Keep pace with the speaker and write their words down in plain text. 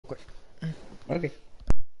Okay.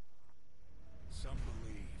 Some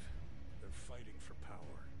believe they're fighting for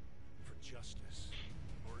power, for justice,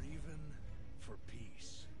 or even for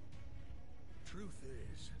peace. Truth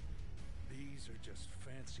is, these are just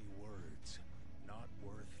fancy words, not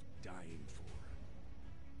worth dying for.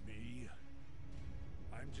 Me,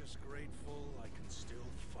 I'm just grateful I can still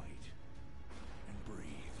fight and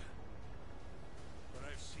breathe. But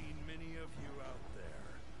I've seen many of you out there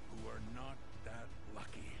who are not that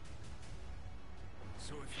lucky.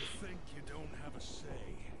 So if you think you don't have a say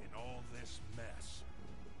in all this mess,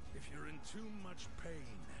 if you're in too much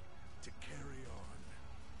pain to carry on,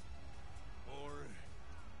 or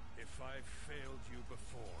if I've failed you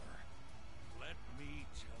before, let me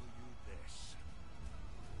tell you this.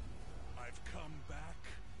 I've come back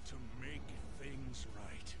to make things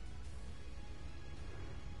right.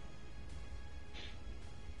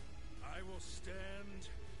 I will stand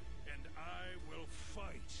and I will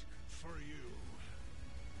fight for you.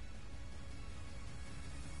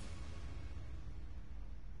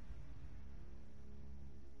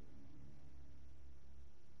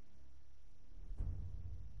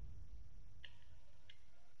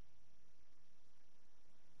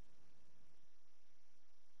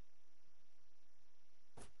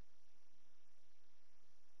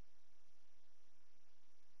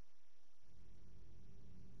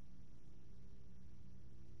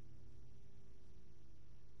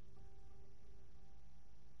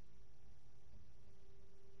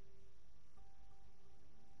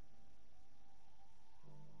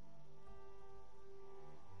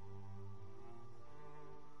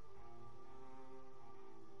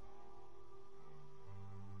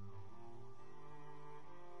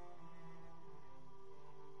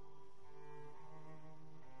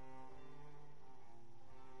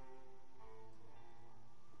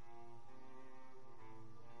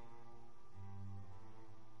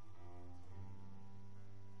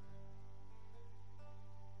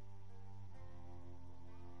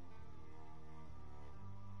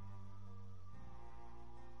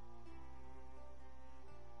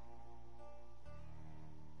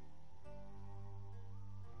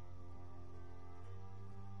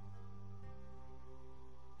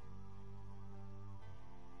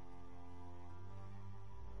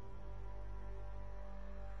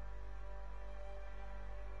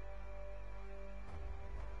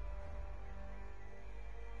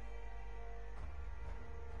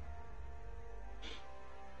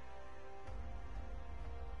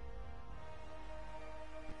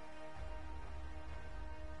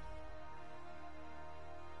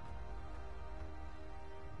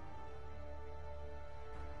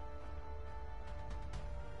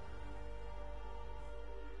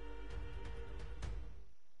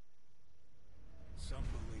 Some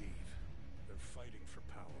believe they're fighting for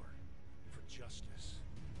power, for justice,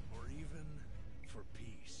 or even for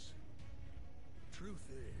peace. Truth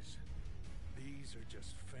is, these are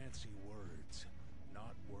just fancy words,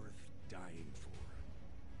 not worth dying for.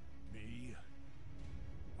 Me,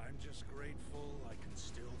 I'm just grateful I can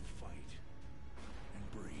still fight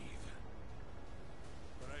and breathe.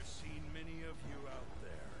 But I've seen many of you out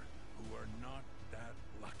there who are not that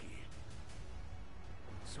lucky.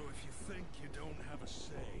 So if you think you don't have a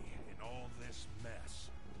say in all this mess,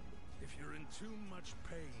 if you're in too much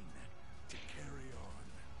pain to carry on,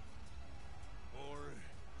 or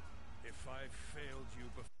if I've failed you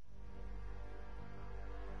before,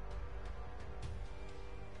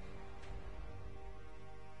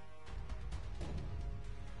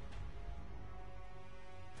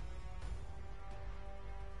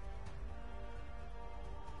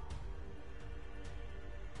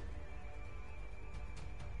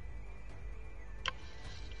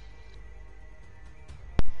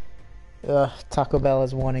 Taco Bell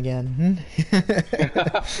has won again.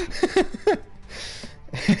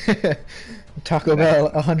 Taco Bell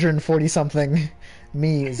 140 something,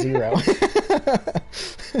 me 0.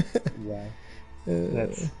 Yeah.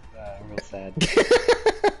 That's real sad.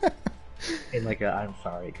 In like a I'm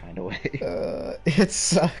sorry kind of way. It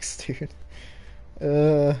sucks, dude.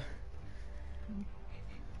 Oh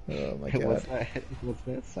my god. What's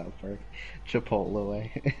that South Park? Chipotle.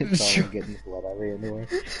 It's all getting blood everywhere.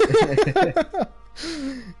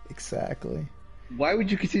 Exactly. Why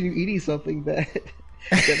would you continue eating something that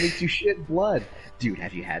makes you shit blood? Dude,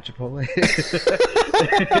 have you had Chipotle?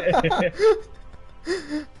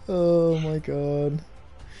 Oh my god.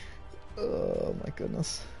 Oh my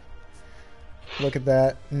goodness. Look at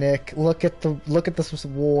that, Nick. Look at this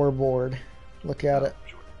war board. Look at it.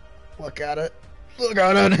 Look at it. Look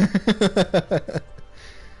at it.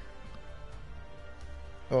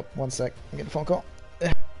 Oh, one sec. I'm getting a phone call.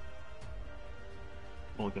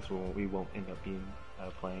 Oh, good. guess we won't end up being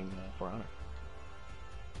playing For Honor.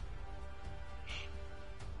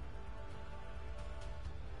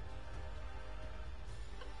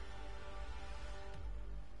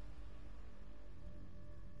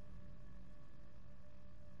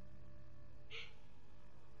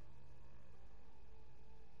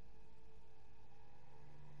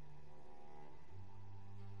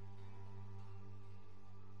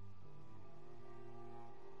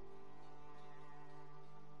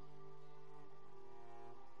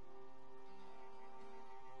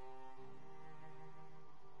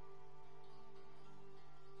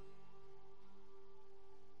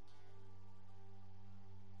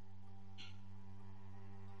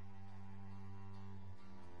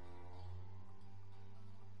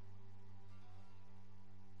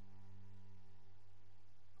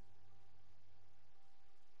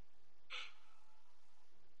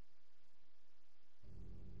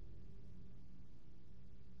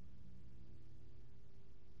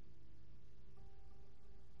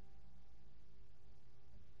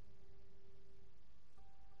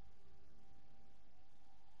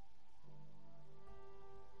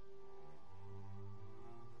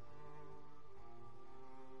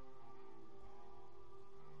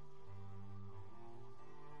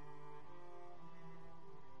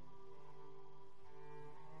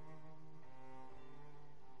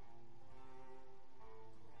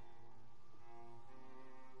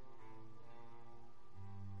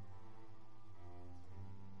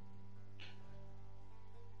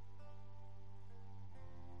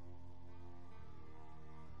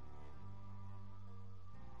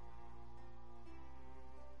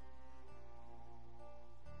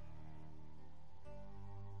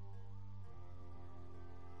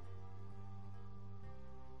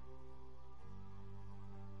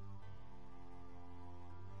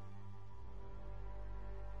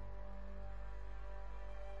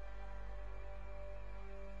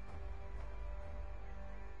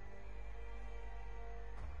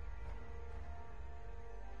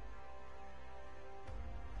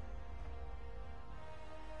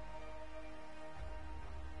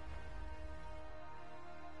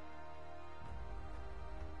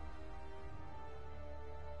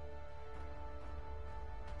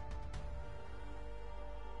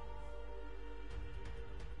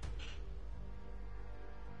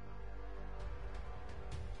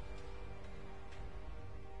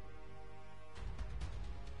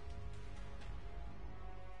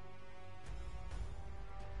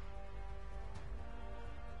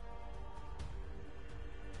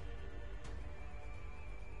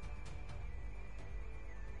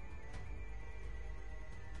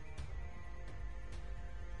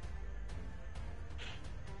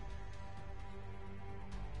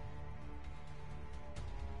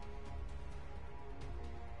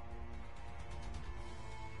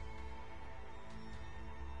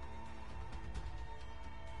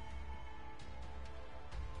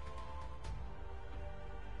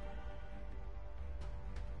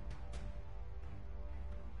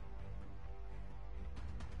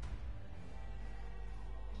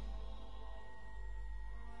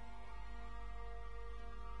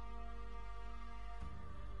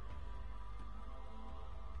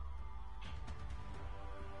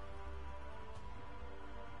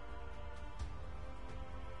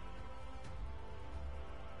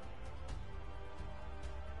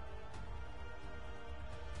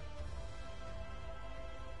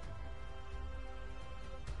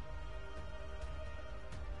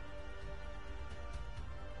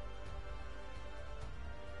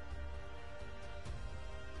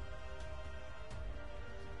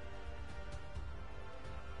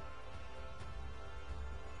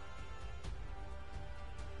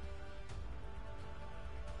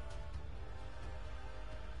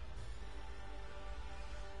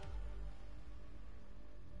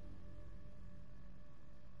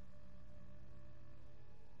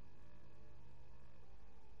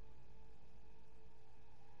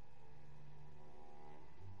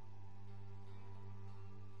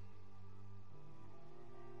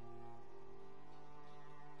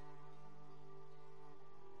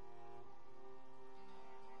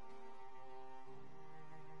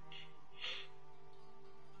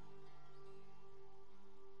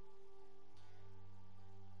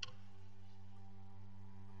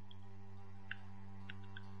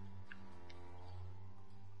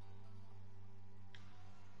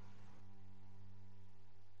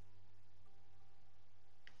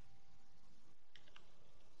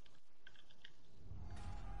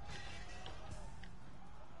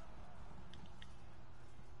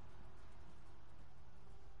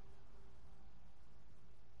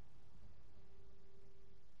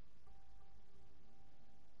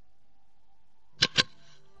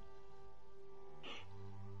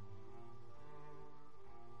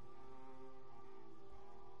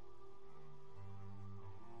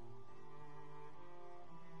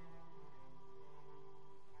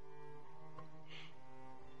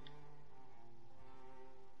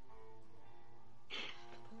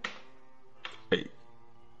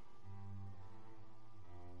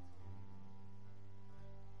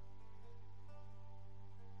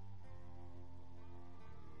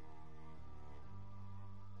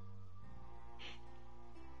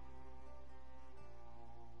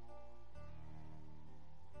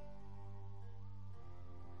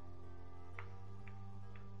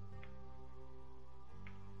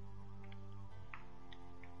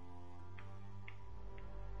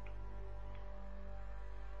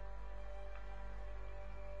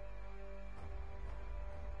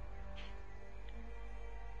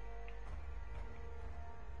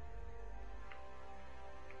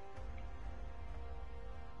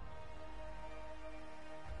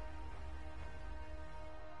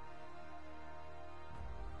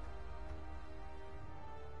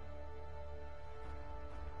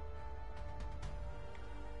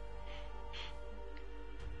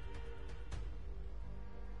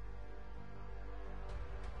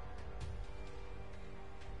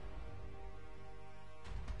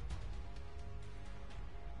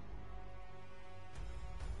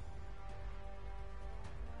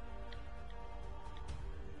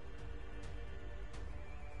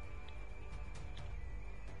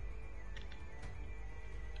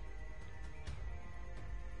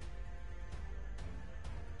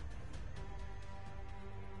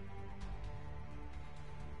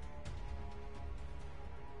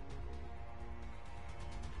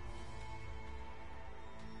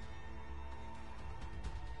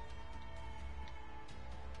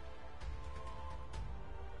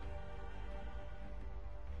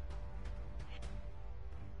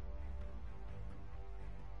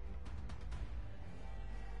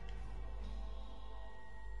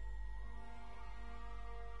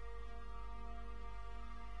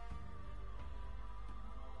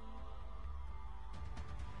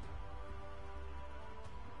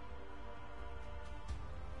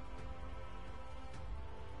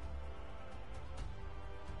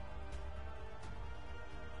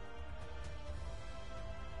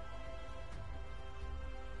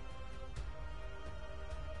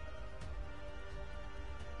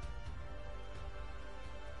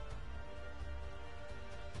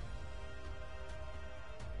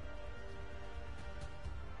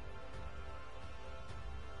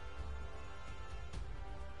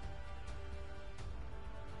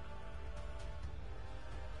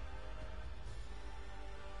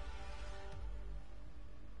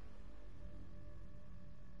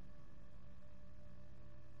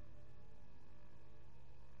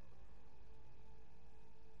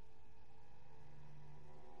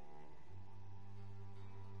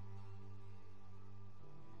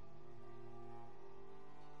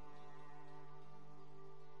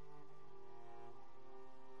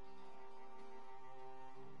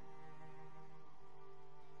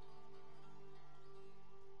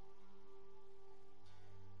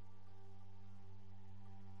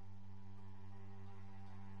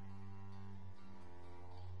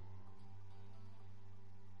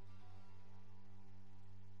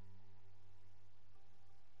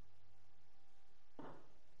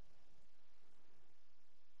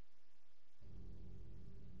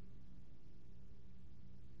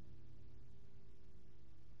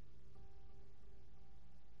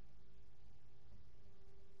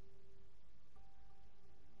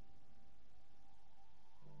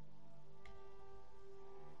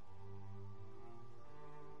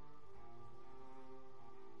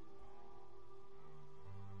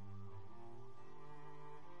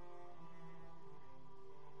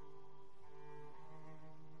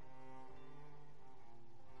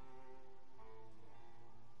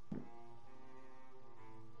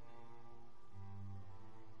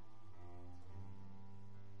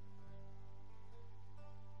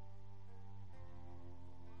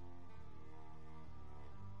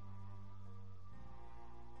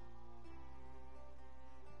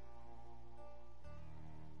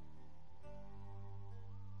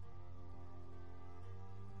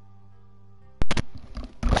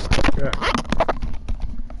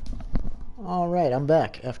 All right, I'm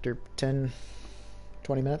back after 10,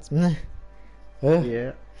 20 minutes.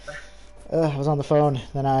 Yeah. I was on the phone,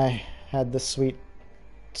 then I had this sweet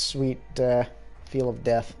feel of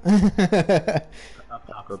death.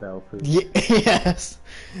 Taco Bell food. Yes,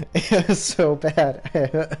 it was so bad.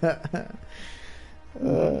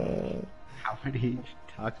 How many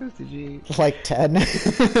tacos did you eat? Like 10.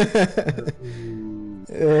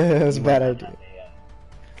 It was a bad idea.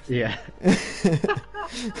 Yeah.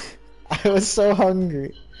 I was so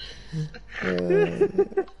hungry. You're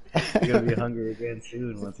gonna be hungry again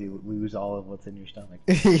soon once you lose all of what's in your stomach.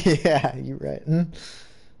 Yeah, you're right.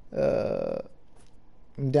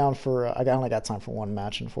 I'm down for. I only got time for one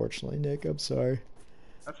match, unfortunately, Nick. I'm sorry,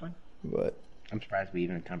 That's fine. but I'm surprised we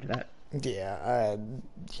even come to that. yeah,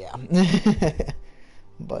 yeah.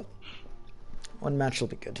 But one match will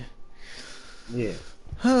be good. Yeah.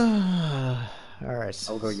 All right.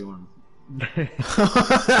 I'll go Yorm.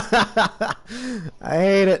 I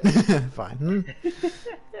hate it. Fine.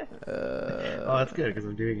 Oh, that's good because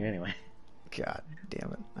I'm doing it anyway. God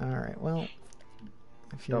damn it. All right. Well,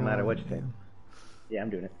 if you Don't matter what want you think. Yeah, I'm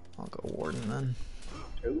doing it. I'll go Warden then.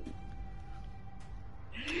 Ooh.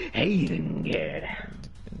 Hayden, good.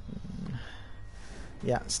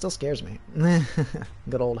 Yeah, it still scares me.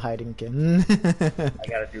 Good old hiding kid. I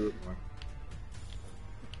gotta do it more.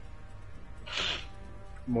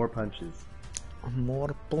 More punches.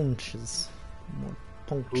 More punches. More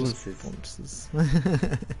punches. Punches.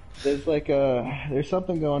 Punches. There's like there's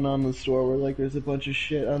something going on in the store where like there's a bunch of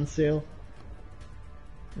shit on sale.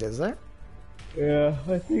 Is there? Yeah,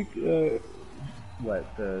 I think what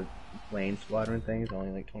the Lane Squadron thing is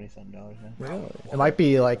only like $20-something now. Really? It might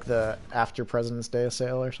be like the after President's Day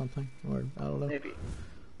sale or something, or I don't know. Maybe.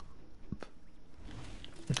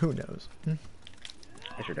 Who knows? I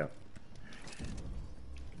sure don't.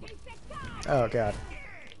 Oh god.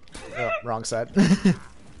 Oh, wrong side.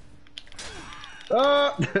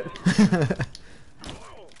 Oh!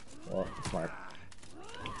 Well, smart.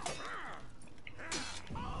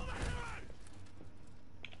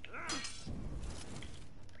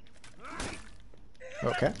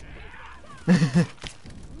 Okay.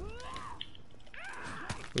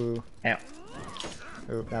 Ooh. Ow.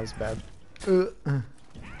 Ooh, that was bad. Ooh.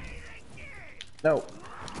 No.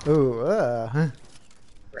 Ooh,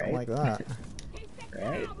 Right. don't like that.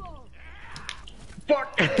 Right.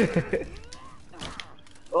 Fuck!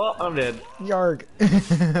 Oh, I'm dead. Yarg.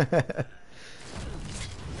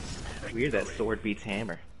 Weird that sword beats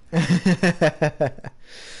hammer. That's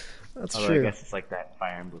Although true. I guess it's like that in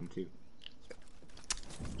Fire Emblem too.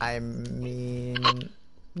 I mean,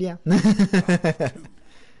 yeah. Yeah,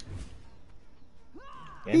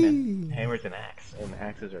 man. Hammer's an axe, and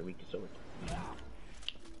axes are weak to swords.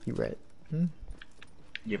 You're right.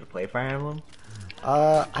 You ever play Fire Emblem?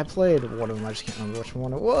 I played one of them. I just can't remember which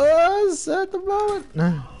one it was at the moment.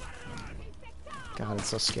 God, it's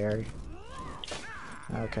so scary.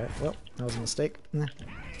 Okay, well, that was a mistake.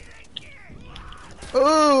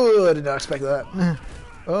 Oh, I did not expect that.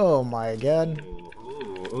 Oh my god.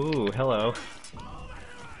 Ooh, hello.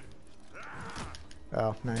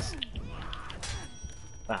 Oh, nice.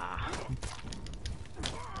 Ah.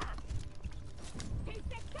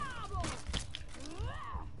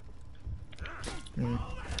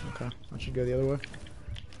 Okay, I should go the other way.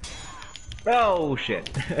 Oh, shit.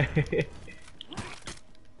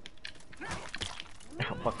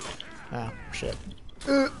 Oh, fuck. Ah, shit.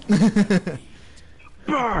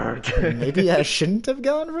 Bird! Maybe I shouldn't have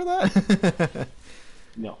gone for that?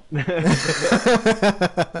 No.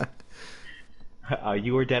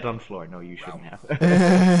 You were dead on the floor. No, you shouldn't have.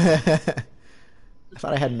 I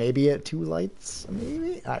thought I had maybe at 2 lights.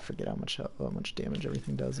 Maybe? I forget how much damage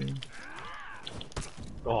everything does.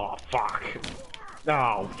 Oh, fuck.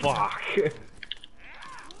 Oh, fuck.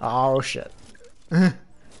 Oh, shit. Wow.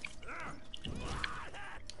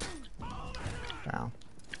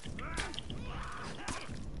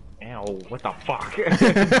 Ow, what the fuck?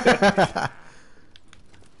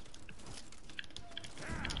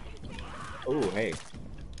 Oh, hey.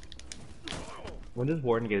 When does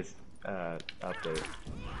Warden get his update?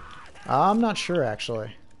 I'm not sure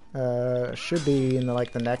actually. Should be in the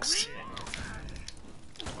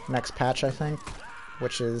next patch, I think,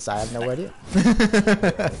 which is I have no idea.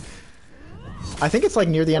 I think it's like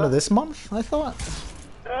near the end of this month. I thought.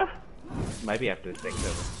 Might be after this thing's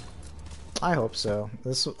over. I hope so.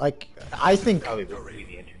 This I think. Probably will be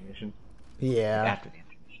the intermission. Yeah. After the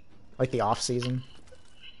intermission. Like the off season.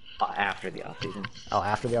 After the off season. Oh,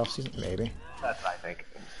 after the off season, maybe. That's what I think.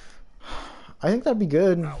 I think that'd be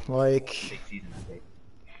good. Like, Big season update.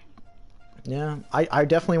 Yeah, I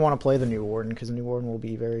definitely want to play the new Warden, because the new Warden will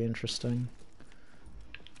be very interesting.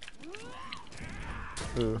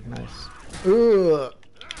 Ooh, nice. Ooh!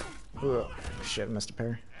 Ooh. Shit, I missed a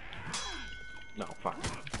pair. No, fuck.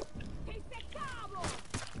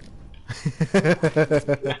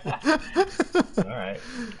 Alright,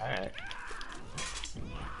 alright.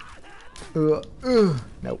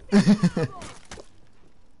 Nope.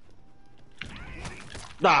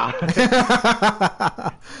 Ah!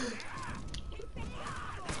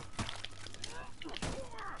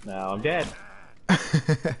 Now I'm dead.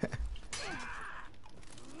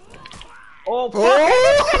 Oh, fuck!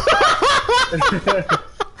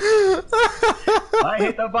 I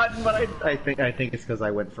hit the button, but I think it's because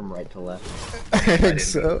I went from right to left. I think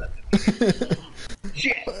so.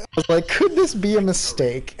 Shit! I was like, could this be a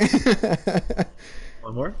mistake?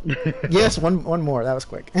 One more? Yes, one more. That was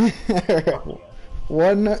quick.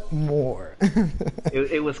 One more.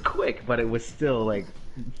 It was quick, but it was still like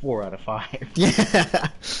 4 out of 5. Yeah.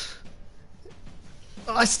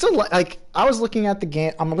 I still like. I was looking at the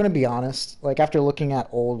game. I'm gonna be honest. Like after looking at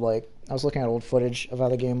old, I was looking at old footage of how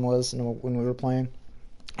the game was when we were playing,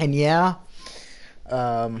 and yeah,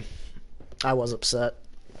 I was upset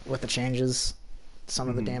with the changes, some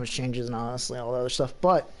of the damage changes, and honestly all the other stuff.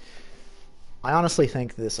 But I honestly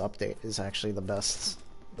think this update is actually the best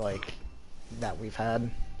that we've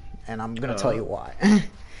had, and I'm gonna tell you why.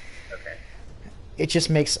 Okay. It just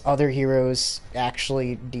makes other heroes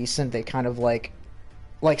actually decent. They kind of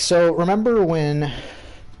so remember when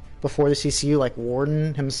before the CCU,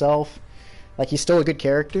 Warden himself, he's still a good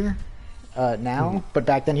character now, but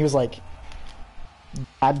back then he was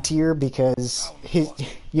bad tier because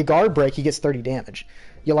you guard break, he gets 30 damage.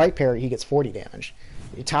 You light parry, he gets 40 damage.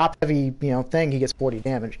 You top heavy, thing, he gets 40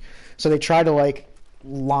 damage. So they try to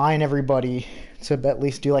line everybody to at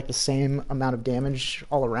least do the same amount of damage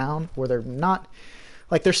all around, where they're not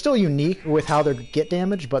they're still unique with how they get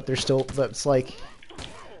damage, but they're still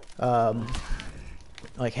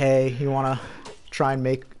hey, you want to try and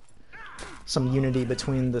make some unity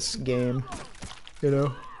between this game,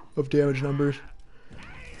 of damage numbers,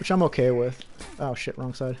 which I'm okay with. Oh shit,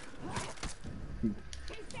 wrong side.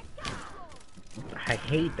 I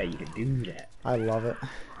hate that you can do that. I love it.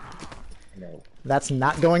 No. That's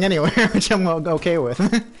not going anywhere, which I'm okay with.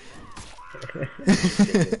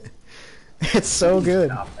 It's so good.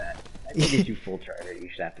 Stop that. I think if you full charger, you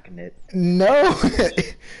should have to commit. No!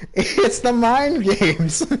 It's the mind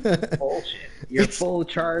games! Bullshit. You're full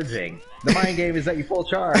charging. The mind game is that you full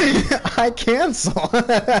charge. I cancel.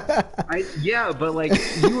 Yeah, but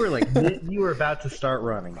you were about to start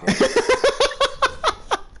running. Dude.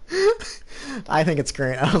 I think it's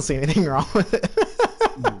great. I don't see anything wrong with it.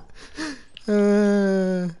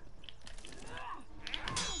 No.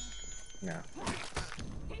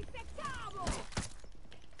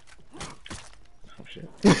 Oh shit.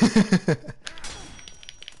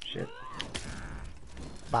 Shit.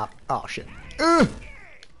 Bop. Oh shit.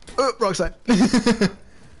 Wrong side.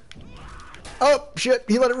 Oh shit,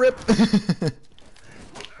 he let it rip.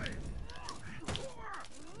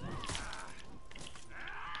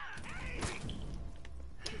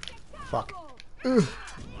 Fuck.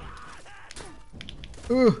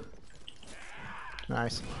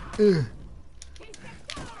 Nice. I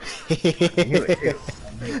knew it too.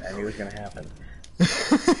 I knew it was gonna happen.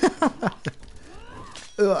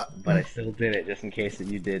 But I still did it just in case that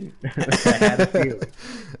you didn't. I had a feeling.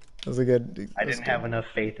 That was a good. I didn't have enough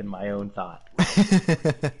faith in my own thought.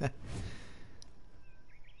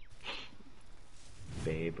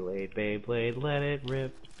 Beyblade, Beyblade, let it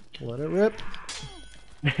rip. Let it rip.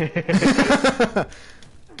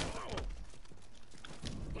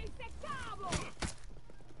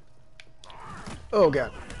 Oh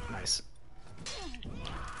god. Nice.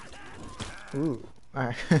 Ooh.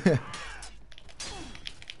 Alright.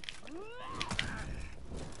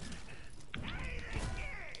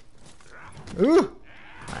 Ooh!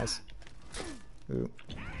 Nice. Ooh.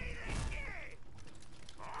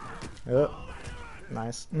 Oh.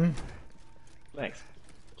 Nice. Thanks.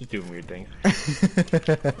 Just doing weird things.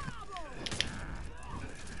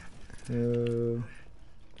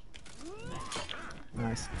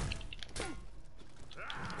 Nice.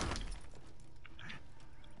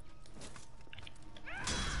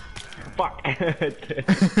 Fuck.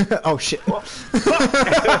 Oh shit. I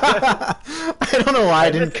don't know why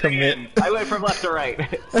I didn't commit. I went from left to right.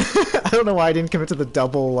 I don't know why I didn't commit to the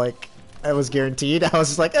double, I was guaranteed. I was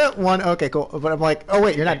just like, one, okay, cool. But I'm like, oh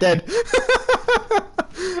wait, you're not dead.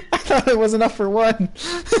 I thought it was enough for one.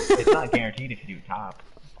 It's not guaranteed if you do top.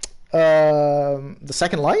 The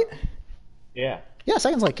second light? Yeah. Yeah,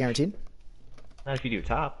 second's light guaranteed. Not if you do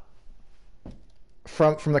top.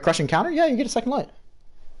 From the crushing counter, yeah, you get a second light.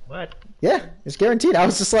 What? Yeah, it's guaranteed. I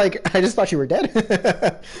was just like, I just thought you were dead.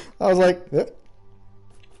 I was like, yep.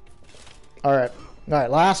 All right,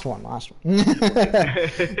 last one. God,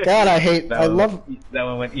 I love. That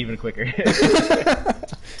one went even quicker.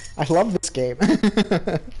 I love this game.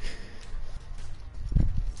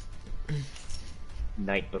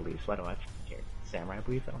 Knight beliefs. Why do I care? Samurai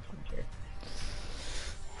beliefs. I don't fucking care.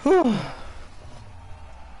 Whew.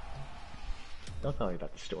 Don't tell me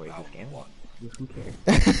about the story of this game. Who cares?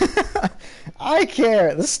 I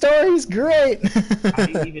care. The story's great. I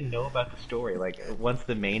didn't even know about the story. Like, once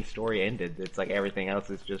the main story ended, it's like everything else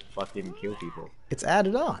is just fucking kill people. It's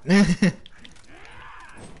added on.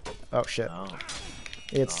 Oh shit. Oh.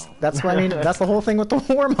 That's what I mean. That's the whole thing with the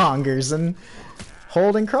warmongers and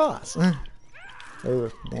holding cross.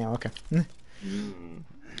 Oh, damn. Okay.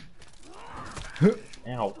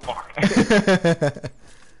 Ow, fuck.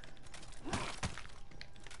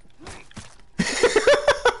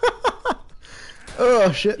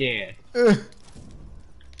 Oh shit. Yeah.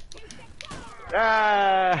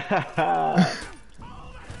 Ah!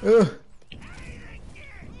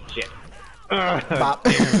 Shit. Bop.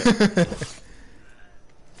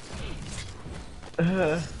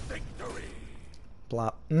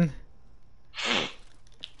 Blop.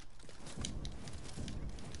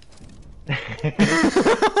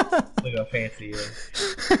 Look how fancy you are.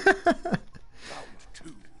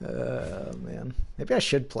 Oh man, maybe I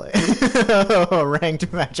should play a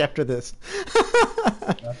ranked match after this.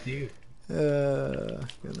 Up to you.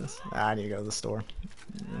 Goodness, I need to go to the store.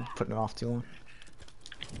 I'm putting it off too long.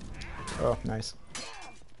 Oh, nice.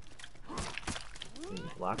 You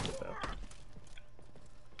blocked it though.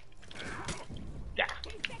 Yeah.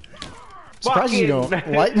 Surprised you don't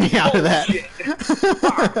light me out of that.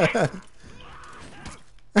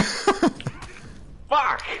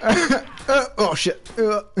 Fuck! Oh shit.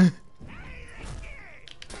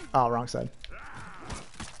 Oh, wrong side.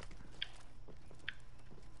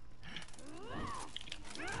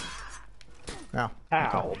 Oh.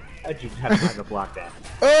 Ow. How'd you have time to block that?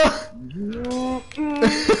 I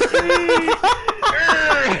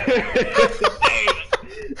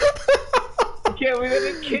can't believe I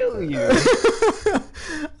didn't kill you.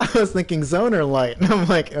 I was thinking zone or light. And I'm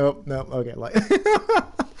like, oh, no, okay, light.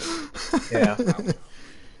 Yeah.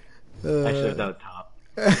 I should have done top.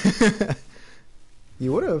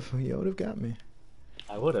 You would have. You would have got me.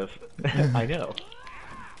 I would have. I know.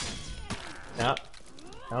 No.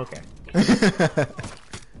 Okay.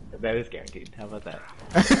 That is guaranteed. How about that?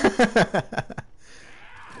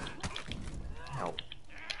 Ow.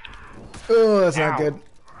 Oh, that's Ow. not good.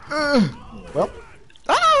 Well.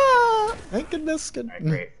 Ah! Thank goodness. Good. Alright,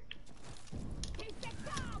 great.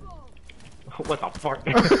 What the fuck?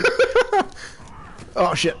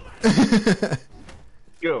 Oh, shit.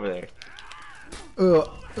 Get over there.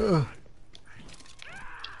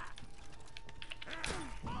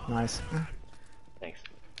 Nice. Thanks.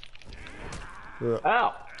 Ugh.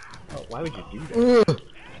 Ow! Oh, why would you do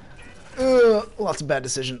that? Lots of bad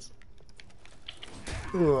decisions.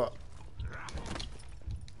 Ugh.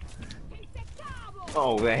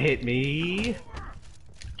 Oh, that hit me.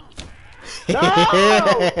 No!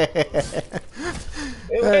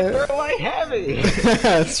 It went through like heavy.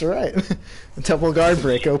 That's right. Double guard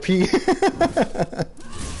break, OP.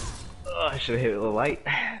 Oh, I should have hit it with a light.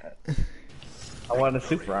 I wanted to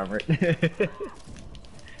super armor it.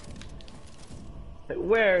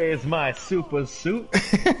 Where is my super suit?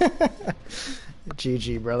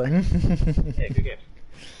 GG, brother. Yeah, good game.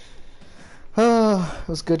 Oh, it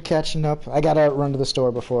was good catching up. I gotta run to the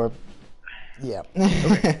store before. Yeah.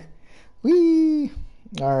 Okay. Whee!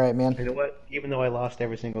 Alright, man. You know what? Even though I lost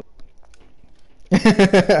every single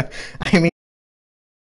I mean,